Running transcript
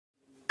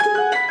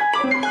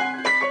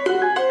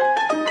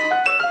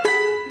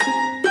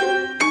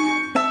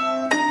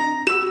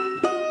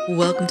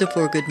Welcome to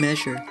For Good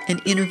Measure, an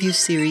interview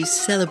series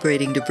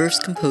celebrating diverse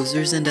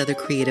composers and other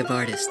creative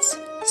artists,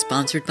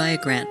 sponsored by a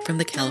grant from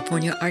the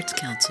California Arts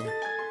Council.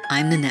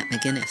 I'm Nanette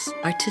McGinnis,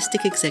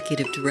 Artistic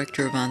Executive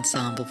Director of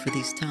Ensemble for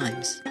these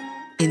times.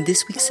 In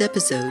this week's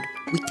episode,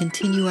 we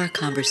continue our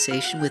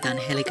conversation with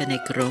Angélica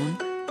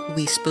Negrón, who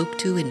we spoke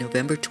to in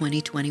November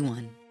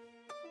 2021.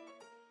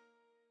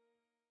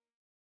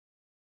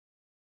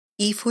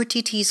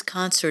 E4TT's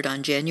concert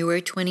on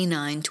January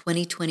 29,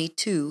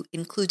 2022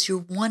 includes your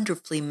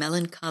wonderfully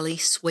melancholy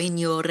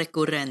Sueño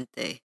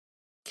Recurrente.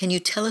 Can you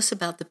tell us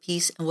about the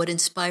piece and what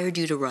inspired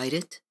you to write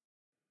it?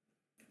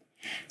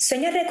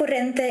 Sueño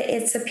Recurrente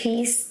is a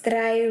piece that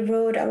I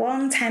wrote a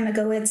long time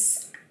ago.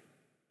 It's,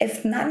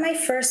 if not my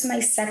first,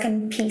 my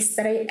second piece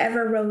that I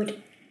ever wrote.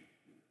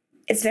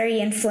 It's very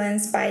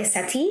influenced by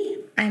Satie.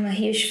 I'm a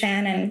huge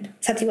fan, and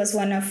Satie was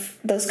one of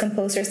those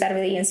composers that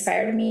really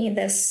inspired me.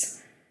 This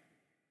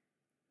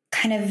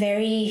kind of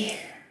very,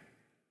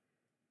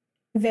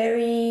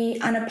 very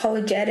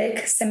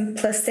unapologetic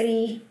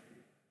simplicity,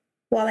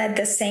 while at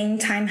the same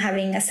time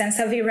having a sense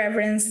of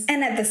irreverence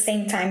and at the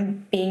same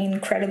time being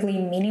incredibly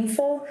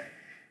meaningful.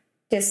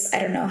 Just, I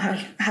don't know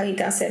how he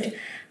does it.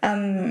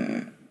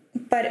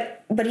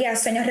 But yeah,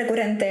 Sueño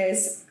Recurrente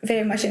is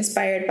very much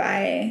inspired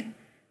by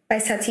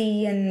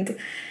Satie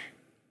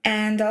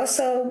and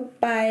also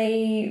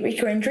by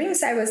recurrent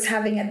dreams I was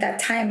having at that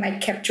time. I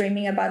kept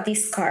dreaming about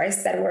these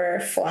cars that were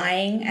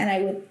flying, and I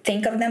would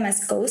think of them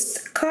as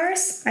ghost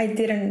cars. I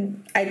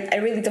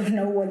really don't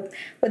know what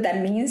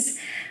that means,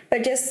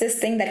 but just this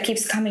thing that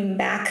keeps coming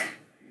back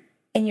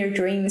in your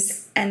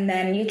dreams, and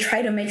then you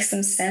try to make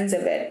some sense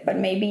of it, but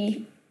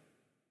maybe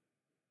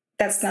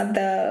that's not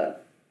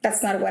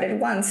what it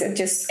wants. It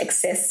just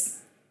exists,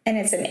 and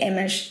it's an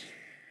image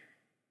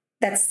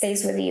that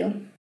stays with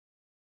you.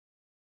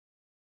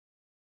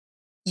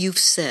 You've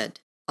said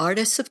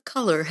artists of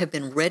color have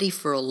been ready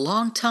for a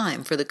long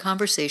time for the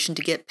conversation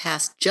to get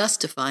past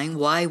justifying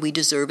why we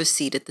deserve a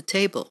seat at the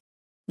table.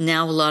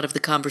 Now a lot of the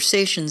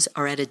conversations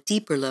are at a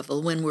deeper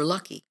level when we're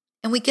lucky,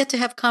 and we get to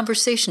have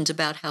conversations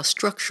about how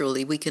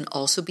structurally we can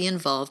also be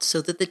involved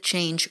so that the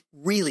change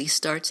really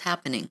starts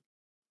happening.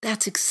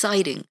 That's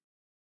exciting.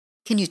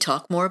 Can you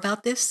talk more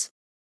about this?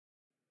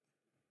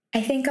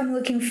 I think I'm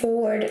looking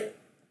forward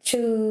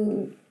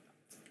to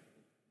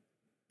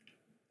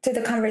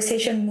the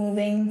conversation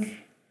moving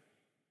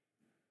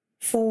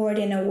forward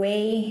in a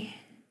way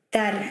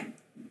that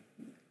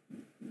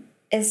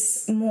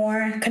is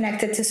more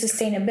connected to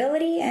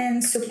sustainability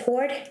and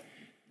support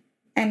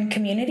and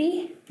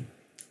community.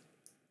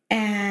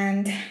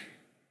 And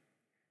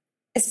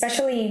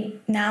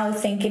especially now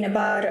thinking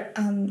about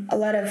a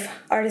lot of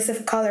artists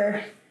of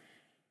color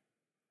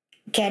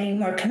getting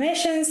more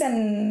commissions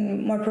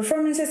and more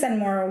performances and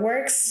more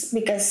works,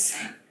 because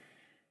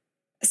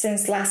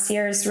since last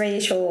year's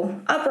racial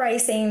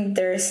uprising,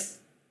 there's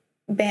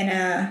been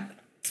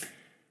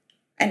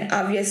an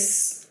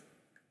obvious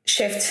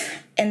shift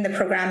in the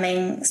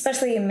programming,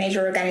 especially in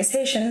major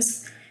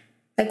organizations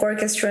like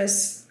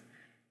orchestras,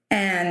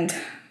 and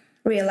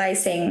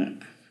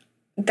realizing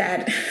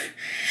that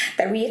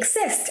we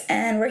exist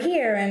and we're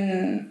here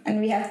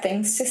and we have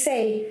things to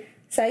say.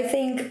 So I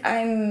think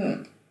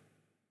I'm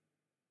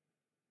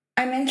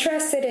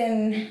interested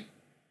in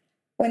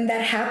when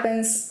that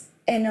happens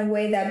in a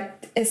way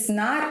that is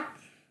not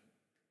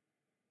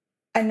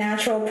a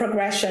natural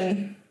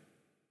progression,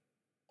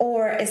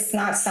 or it's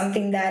not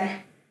something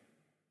that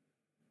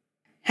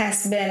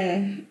has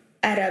been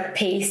at a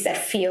pace that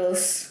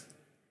feels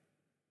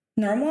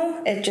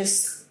normal. It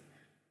just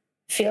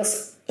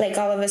feels like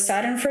all of a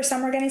sudden for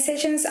some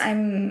organizations.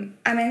 I'm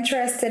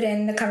interested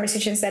in the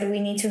conversations that we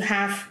need to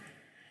have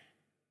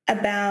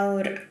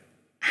about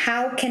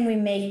how can we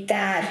make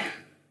that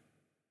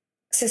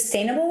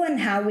sustainable and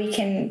how we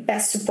can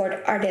best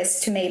support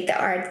artists to make the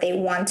art they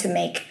want to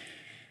make.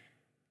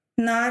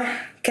 Not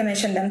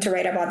commission them to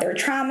write about their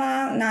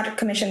trauma, not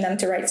commission them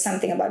to write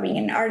something about being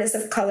an artist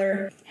of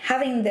color.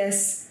 Having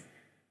this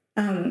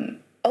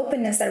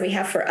openness that we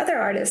have for other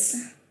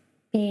artists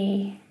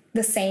be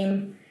the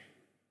same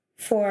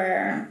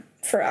for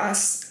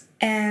us.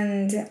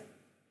 And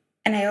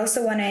I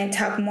also want to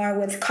talk more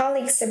with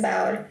colleagues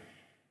about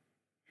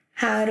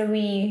how do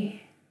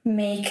we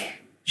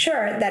make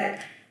sure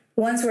that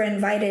once we're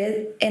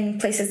invited in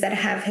places that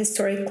have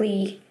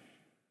historically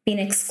been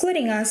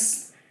excluding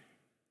us,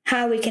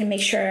 how we can make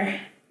sure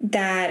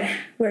that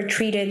we're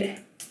treated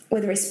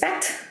with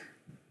respect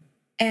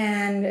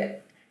and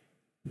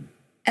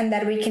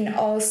that we can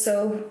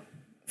also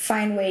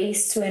find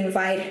ways to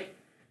invite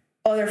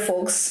other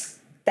folks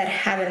that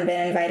haven't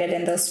been invited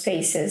in those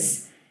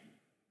spaces.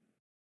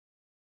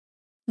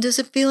 Does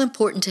it feel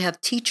important to have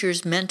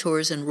teachers,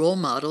 mentors, and role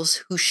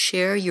models who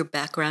share your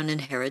background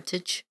and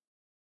heritage?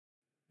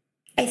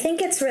 I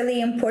think it's really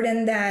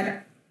important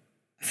that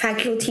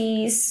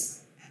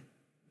faculties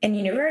in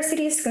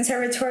universities,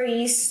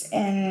 conservatories,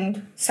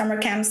 and summer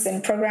camps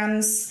and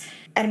programs,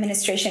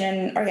 administration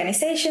and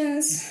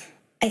organizations,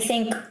 I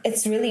think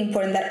it's really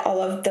important that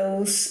all of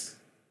those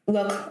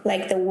look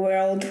like the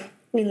world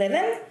we live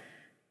in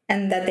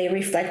and that they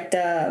reflect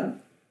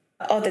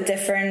all the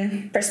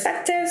different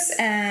perspectives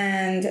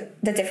and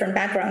the different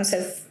backgrounds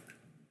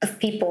of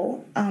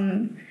people.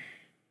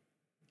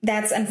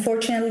 That's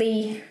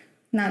unfortunately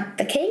not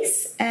the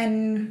case,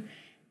 and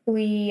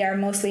we are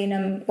mostly in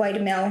a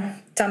white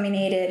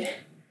male-dominated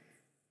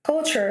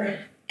culture,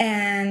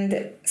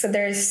 and so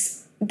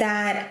there's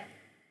that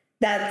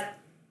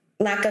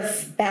lack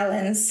of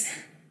balance.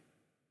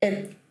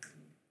 It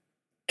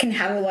can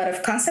have a lot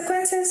of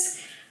consequences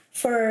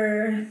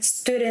for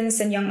students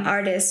and young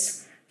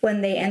artists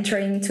when they enter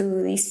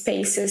into these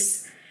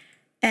spaces.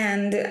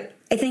 And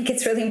I think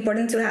it's really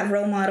important to have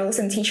role models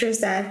and teachers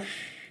that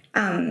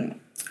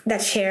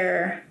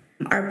share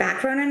our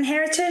background and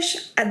heritage.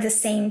 At the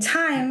same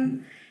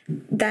time,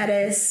 that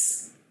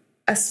is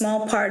a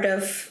small part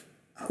of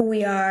who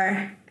we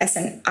are as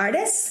an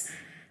artist.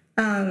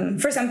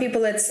 For some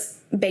people, it's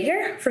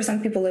bigger. For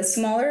some people, it's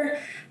smaller.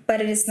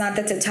 But it is not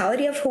the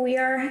totality of who we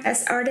are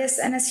as artists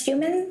and as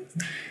humans.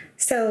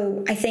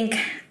 So I think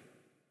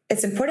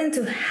it's important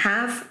to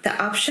have the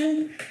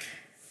option.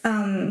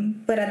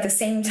 But at the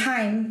same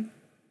time,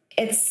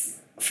 it's,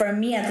 for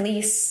me at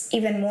least,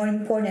 even more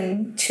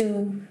important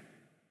to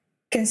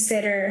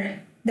consider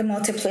the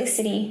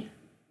multiplicity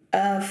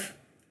of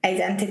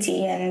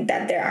identity, and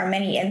that there are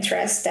many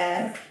interests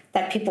that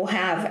people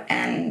have,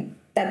 and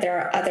that there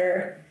are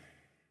other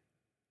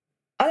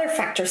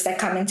factors that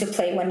come into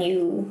play when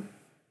you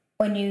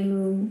are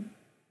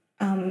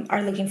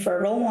looking for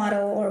a role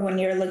model, or when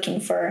you're looking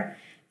for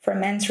a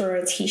mentor or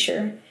a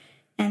teacher,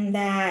 and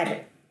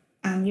that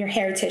your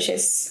heritage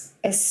is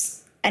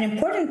an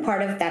important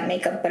part of that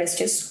makeup, but it's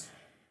just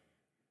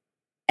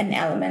an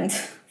element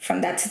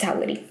from that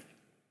totality.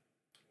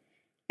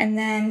 And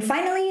then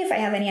finally, if I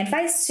have any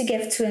advice to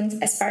give to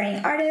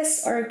aspiring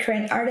artists or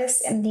current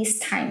artists in these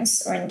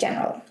times or in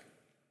general,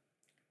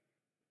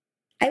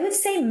 I would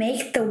say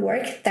make the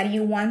work that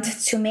you want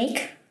to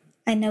make.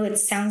 I know it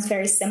sounds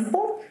very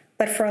simple,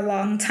 but for a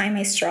long time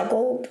I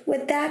struggled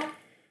with that.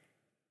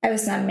 I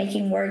was not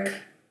making work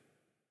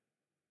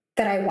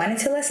that I wanted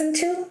to listen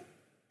to.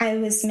 I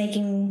was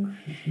making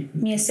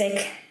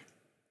music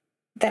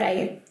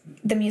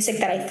the music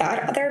that I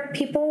thought other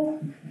people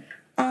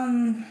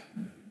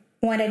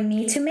wanted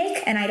me to make.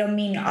 And I don't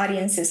mean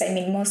audiences, I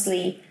mean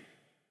mostly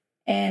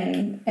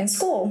in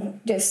school,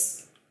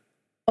 just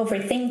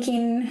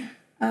overthinking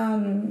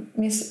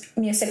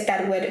music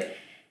that would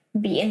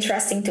be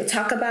interesting to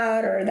talk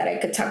about, or that I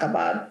could talk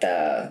about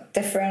the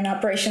different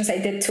operations I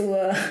did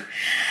to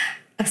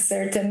a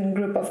certain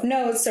group of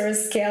notes or a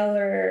scale,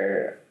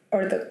 or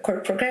the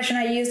chord progression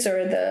I used,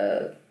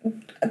 or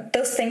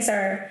those things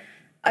are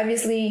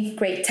obviously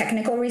great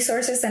technical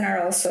resources, and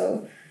are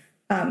also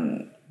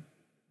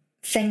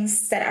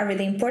things that are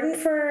really important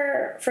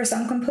for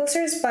some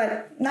composers,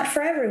 but not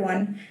for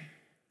everyone.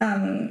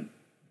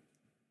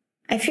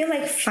 I feel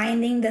like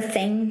finding the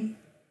thing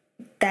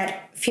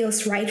that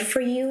feels right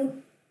for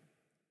you,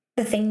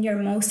 the thing you're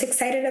most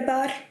excited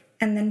about,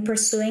 and then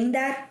pursuing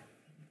that,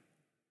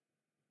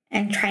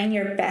 and trying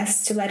your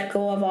best to let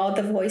go of all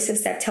the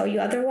voices that tell you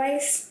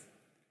otherwise,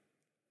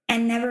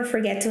 and never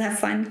forget to have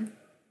fun.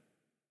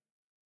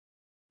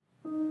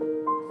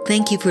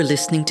 Thank you for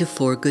listening to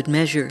For Good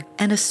Measure,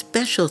 and a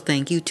special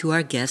thank you to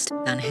our guest,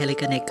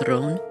 Angélica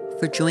Negrón,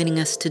 for joining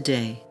us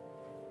today.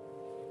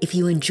 If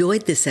you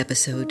enjoyed this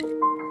episode,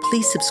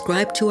 please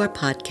subscribe to our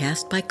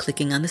podcast by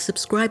clicking on the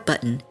subscribe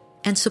button,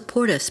 and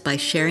support us by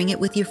sharing it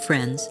with your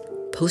friends,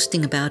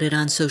 posting about it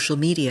on social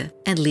media,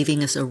 and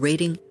leaving us a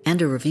rating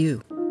and a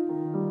review.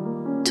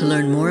 To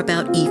learn more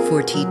about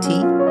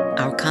E4TT,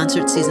 our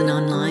concert season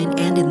online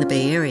and in the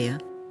Bay Area,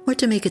 or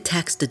to make a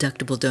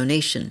tax-deductible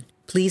donation,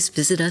 please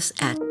visit us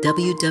at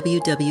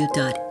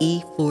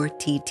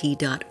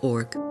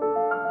www.e4tt.org.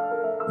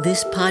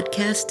 This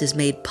podcast is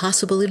made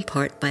possible in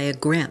part by a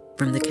grant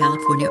from the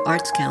California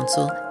Arts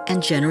Council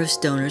and generous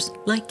donors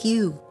like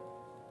you.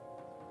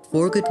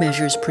 For Good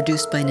Measure is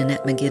produced by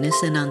Nanette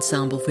McGinnis and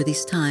Ensemble for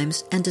These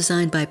Times, and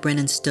designed by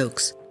Brennan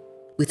Stokes,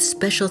 with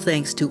special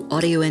thanks to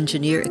audio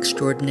engineer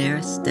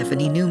extraordinaire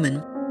Stephanie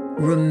Newman.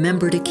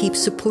 Remember to keep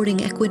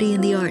supporting equity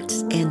in the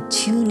arts, and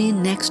tune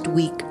in next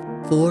week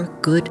for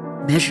Good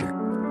Measure.